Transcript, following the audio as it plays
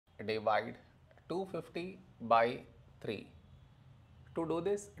divide 250 by 3. To do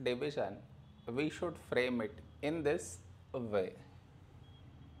this division, we should frame it in this way.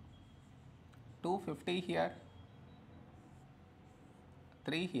 250 here,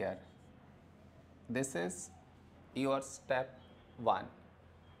 3 here. This is your step 1.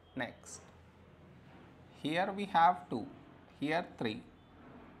 Next, here we have 2, here 3.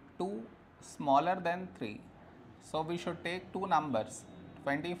 2 smaller than 3. So we should take two numbers,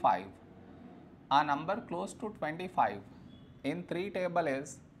 25. A number close to 25 in 3 table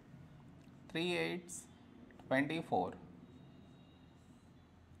is 3 8s 24.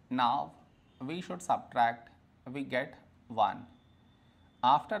 Now we should subtract, we get 1.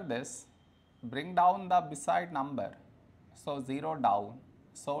 After this, bring down the beside number, so 0 down,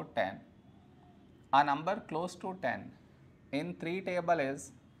 so 10. A number close to 10 in 3 table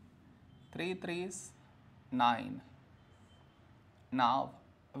is 3 3s 9. Now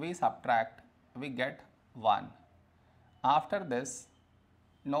we subtract, we get 1. After this,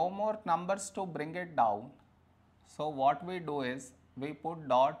 no more numbers to bring it down. So what we do is, we put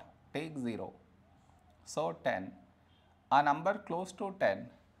dot, take 0. So 10. A number close to 10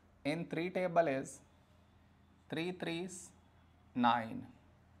 in 3 table is 3 3s 9.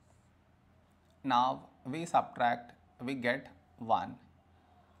 Now we subtract, we get 1.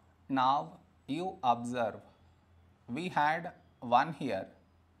 Now you observe, we had 1 here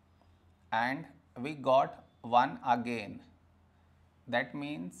and we got 1 again. That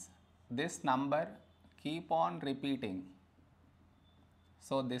means this number keep on repeating.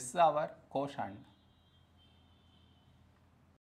 So this is our quotient.